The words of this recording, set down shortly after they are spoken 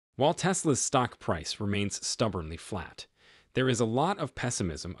While Tesla's stock price remains stubbornly flat, there is a lot of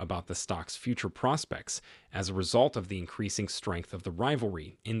pessimism about the stock's future prospects as a result of the increasing strength of the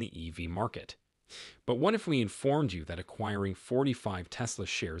rivalry in the EV market. But what if we informed you that acquiring 45 Tesla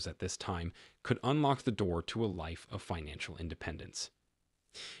shares at this time could unlock the door to a life of financial independence?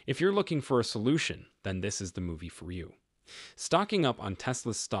 If you're looking for a solution, then this is the movie for you. Stocking up on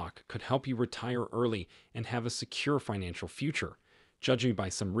Tesla's stock could help you retire early and have a secure financial future, judging by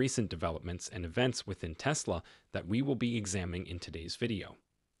some recent developments and events within Tesla that we will be examining in today's video.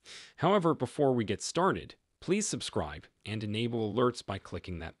 However, before we get started, please subscribe and enable alerts by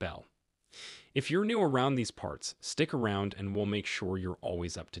clicking that bell. If you're new around these parts, stick around and we'll make sure you're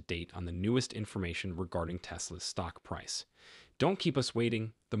always up to date on the newest information regarding Tesla's stock price. Don't keep us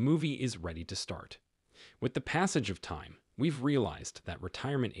waiting, the movie is ready to start. With the passage of time, we've realized that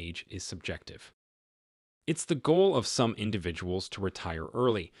retirement age is subjective. It's the goal of some individuals to retire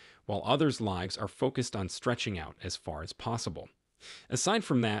early, while others' lives are focused on stretching out as far as possible. Aside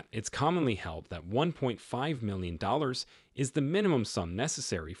from that, it's commonly held that $1.5 million is the minimum sum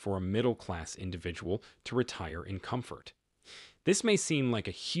necessary for a middle-class individual to retire in comfort. This may seem like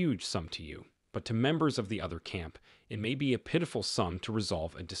a huge sum to you, but to members of the other camp, it may be a pitiful sum to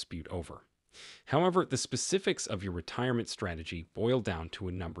resolve a dispute over. However, the specifics of your retirement strategy boil down to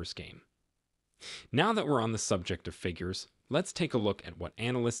a numbers game. Now that we're on the subject of figures, let's take a look at what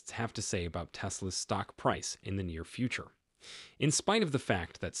analysts have to say about Tesla's stock price in the near future. In spite of the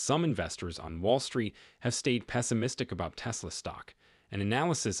fact that some investors on Wall Street have stayed pessimistic about Tesla stock, an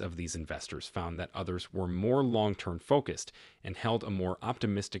analysis of these investors found that others were more long-term focused and held a more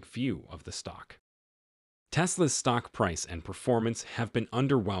optimistic view of the stock. Tesla's stock price and performance have been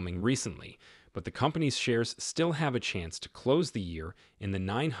underwhelming recently, but the company's shares still have a chance to close the year in the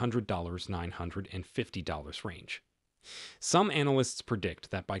 $900–950 range. Some analysts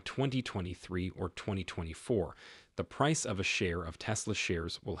predict that by 2023 or 2024, the price of a share of Tesla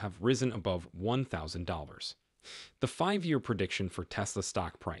shares will have risen above $1,000. The 5-year prediction for Tesla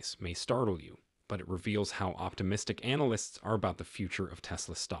stock price may startle you, but it reveals how optimistic analysts are about the future of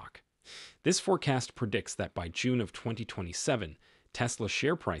Tesla stock. This forecast predicts that by June of 2027, Tesla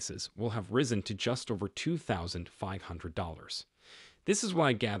share prices will have risen to just over $2,500. This is what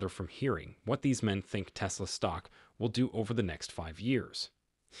I gather from hearing what these men think Tesla stock will do over the next 5 years.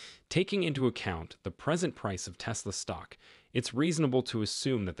 Taking into account the present price of Tesla stock, it's reasonable to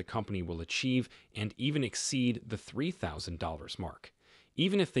assume that the company will achieve and even exceed the $3,000 mark.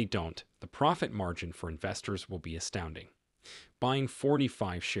 Even if they don't, the profit margin for investors will be astounding. Buying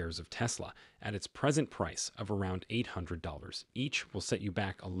 45 shares of Tesla at its present price of around $800 each will set you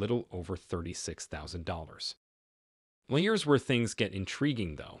back a little over $36,000. Well, here's where things get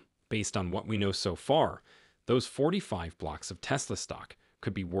intriguing though. Based on what we know so far, those 45 blocks of Tesla stock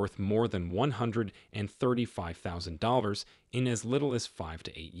could be worth more than $135,000 in as little as 5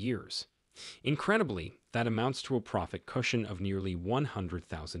 to 8 years. Incredibly, that amounts to a profit cushion of nearly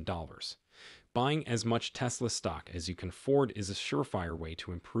 $100,000. Buying as much Tesla stock as you can afford is a surefire way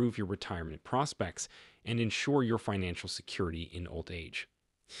to improve your retirement prospects and ensure your financial security in old age.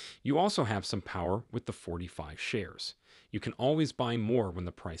 You also have some power with the 45 shares. You can always buy more when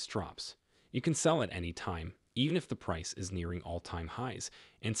the price drops. You can sell at any time, even if the price is nearing all-time highs,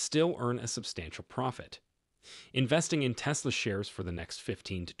 and still earn a substantial profit. Investing in Tesla shares for the next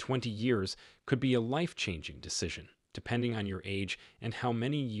 15 to 20 years could be a life-changing decision, depending on your age and how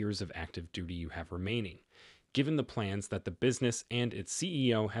many years of active duty you have remaining, given the plans that the business and its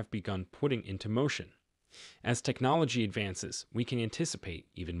CEO have begun putting into motion. As technology advances, we can anticipate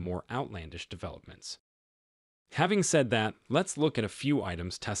even more outlandish developments. Having said that, let's look at a few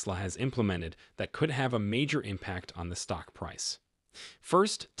items Tesla has implemented that could have a major impact on the stock price.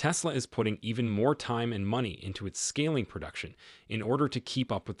 First, Tesla is putting even more time and money into its scaling production in order to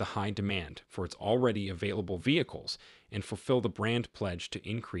keep up with the high demand for its already available vehicles and fulfill the brand pledge to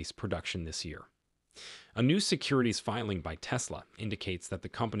increase production this year. A new securities filing by Tesla indicates that the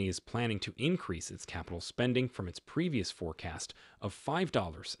company is planning to increase its capital spending from its previous forecast of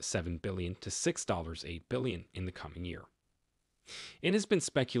 $5.7 billion to $6.8 billion in the coming year. It has been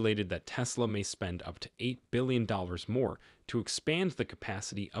speculated that Tesla may spend up to $8 billion more to expand the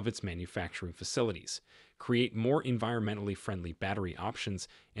capacity of its manufacturing facilities, create more environmentally friendly battery options,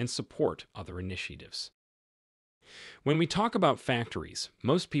 and support other initiatives. When we talk about factories,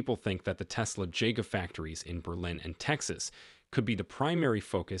 most people think that the Tesla Gigafactories in Berlin and Texas could be the primary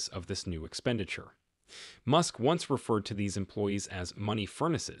focus of this new expenditure. Musk once referred to these employees as money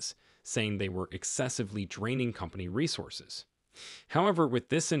furnaces, saying they were excessively draining company resources. However, with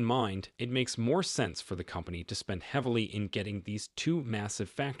this in mind, it makes more sense for the company to spend heavily in getting these two massive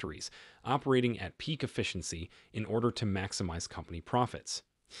factories operating at peak efficiency in order to maximize company profits.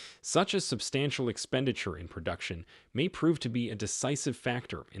 Such a substantial expenditure in production may prove to be a decisive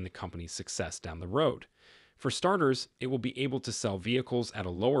factor in the company's success down the road. For starters, it will be able to sell vehicles at a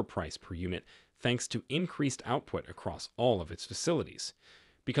lower price per unit thanks to increased output across all of its facilities,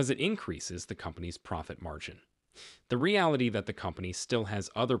 because it increases the company's profit margin. The reality that the company still has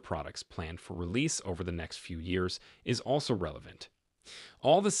other products planned for release over the next few years is also relevant.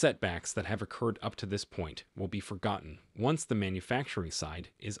 All the setbacks that have occurred up to this point will be forgotten once the manufacturing side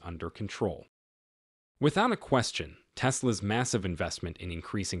is under control. Without a question, Tesla's massive investment in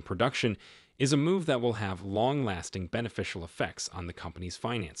increasing production is a move that will have long-lasting beneficial effects on the company's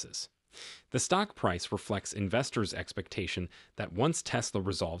finances. The stock price reflects investors' expectation that once Tesla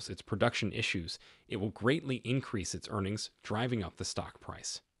resolves its production issues, it will greatly increase its earnings, driving up the stock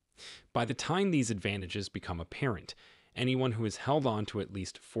price. By the time these advantages become apparent, anyone who has held on to at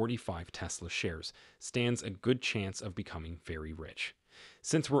least 45 Tesla shares stands a good chance of becoming very rich.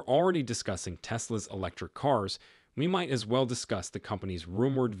 Since we're already discussing Tesla's electric cars, we might as well discuss the company's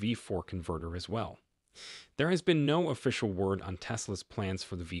rumored V4 converter as well. There has been no official word on Tesla's plans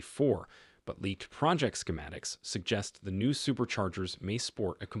for the V4, but leaked project schematics suggest the new superchargers may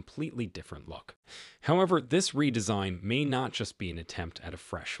sport a completely different look. However, this redesign may not just be an attempt at a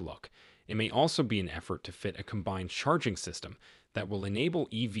fresh look. It may also be an effort to fit a combined charging system that will enable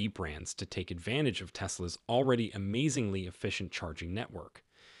EV brands to take advantage of Tesla's already amazingly efficient charging network.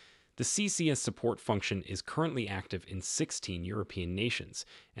 The CCS support function is currently active in 16 European nations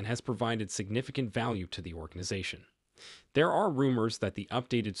and has provided significant value to the organization. There are rumors that the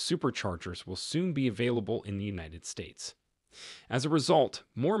updated superchargers will soon be available in the United States. As a result,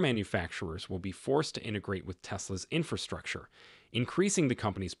 more manufacturers will be forced to integrate with Tesla's infrastructure, increasing the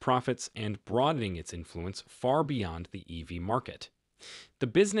company's profits and broadening its influence far beyond the EV market. The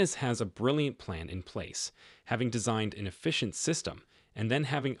business has a brilliant plan in place, having designed an efficient system and then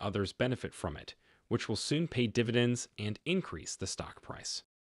having others benefit from it, which will soon pay dividends and increase the stock price.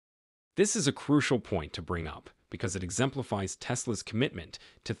 This is a crucial point to bring up because it exemplifies Tesla's commitment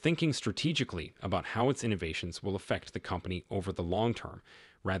to thinking strategically about how its innovations will affect the company over the long term,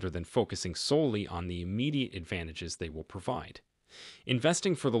 rather than focusing solely on the immediate advantages they will provide.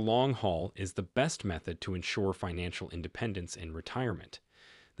 Investing for the long haul is the best method to ensure financial independence in retirement.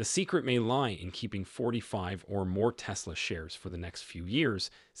 The secret may lie in keeping 45 or more Tesla shares for the next few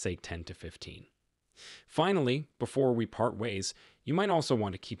years, say 10 to 15. Finally, before we part ways, you might also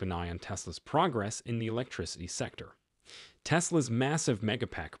want to keep an eye on Tesla's progress in the electricity sector. Tesla's massive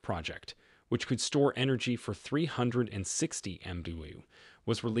Megapack project, which could store energy for 360 MW,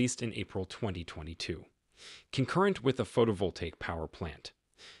 was released in April 2022. Concurrent with a photovoltaic power plant,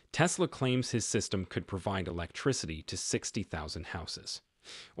 Tesla claims his system could provide electricity to 60,000 houses.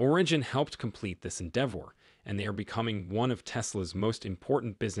 Origin helped complete this endeavor, and they are becoming one of Tesla's most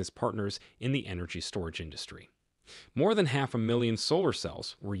important business partners in the energy storage industry. More than 500,000 solar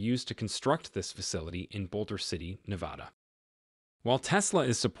cells were used to construct this facility in Boulder City, Nevada. While Tesla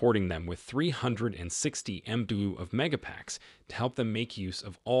is supporting them with 360 MW of Megapacks to help them make use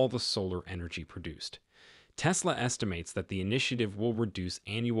of all the solar energy produced. Tesla estimates that the initiative will reduce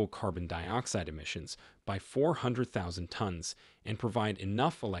annual carbon dioxide emissions by 400,000 tons and provide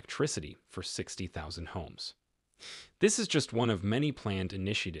enough electricity for 60,000 homes. This is just one of many planned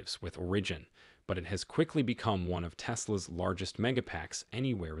initiatives with Origin, but it has quickly become one of Tesla's largest Megapacks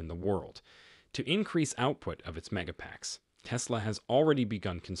anywhere in the world. To increase output of its Megapacks, Tesla has already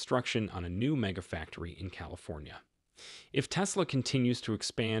begun construction on a new megafactory in California. If Tesla continues to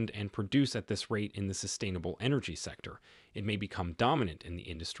expand and produce at this rate in the sustainable energy sector, it may become dominant in the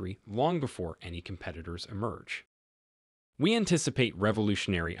industry long before any competitors emerge. We anticipate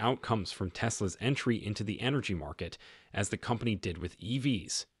revolutionary outcomes from Tesla's entry into the energy market, as the company did with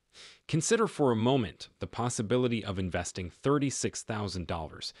EVs. Consider for a moment the possibility of investing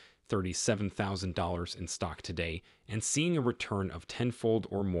 $36,000, $37,000 in stock today and seeing a return of tenfold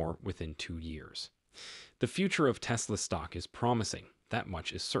or more within 2 years. The future of Tesla stock is promising, that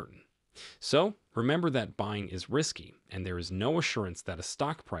much is certain. So, remember that buying is risky, and there is no assurance that a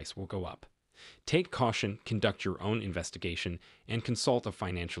stock price will go up. Take caution, conduct your own investigation, and consult a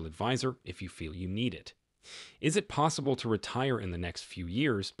financial advisor if you feel you need it. Is it possible to retire in the next few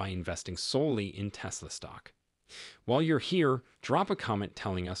years by investing solely in Tesla stock? While you're here, drop a comment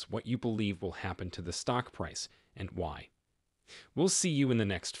telling us what you believe will happen to the stock price and why. We'll see you in the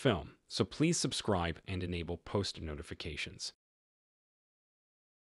next film, so please subscribe and enable post notifications.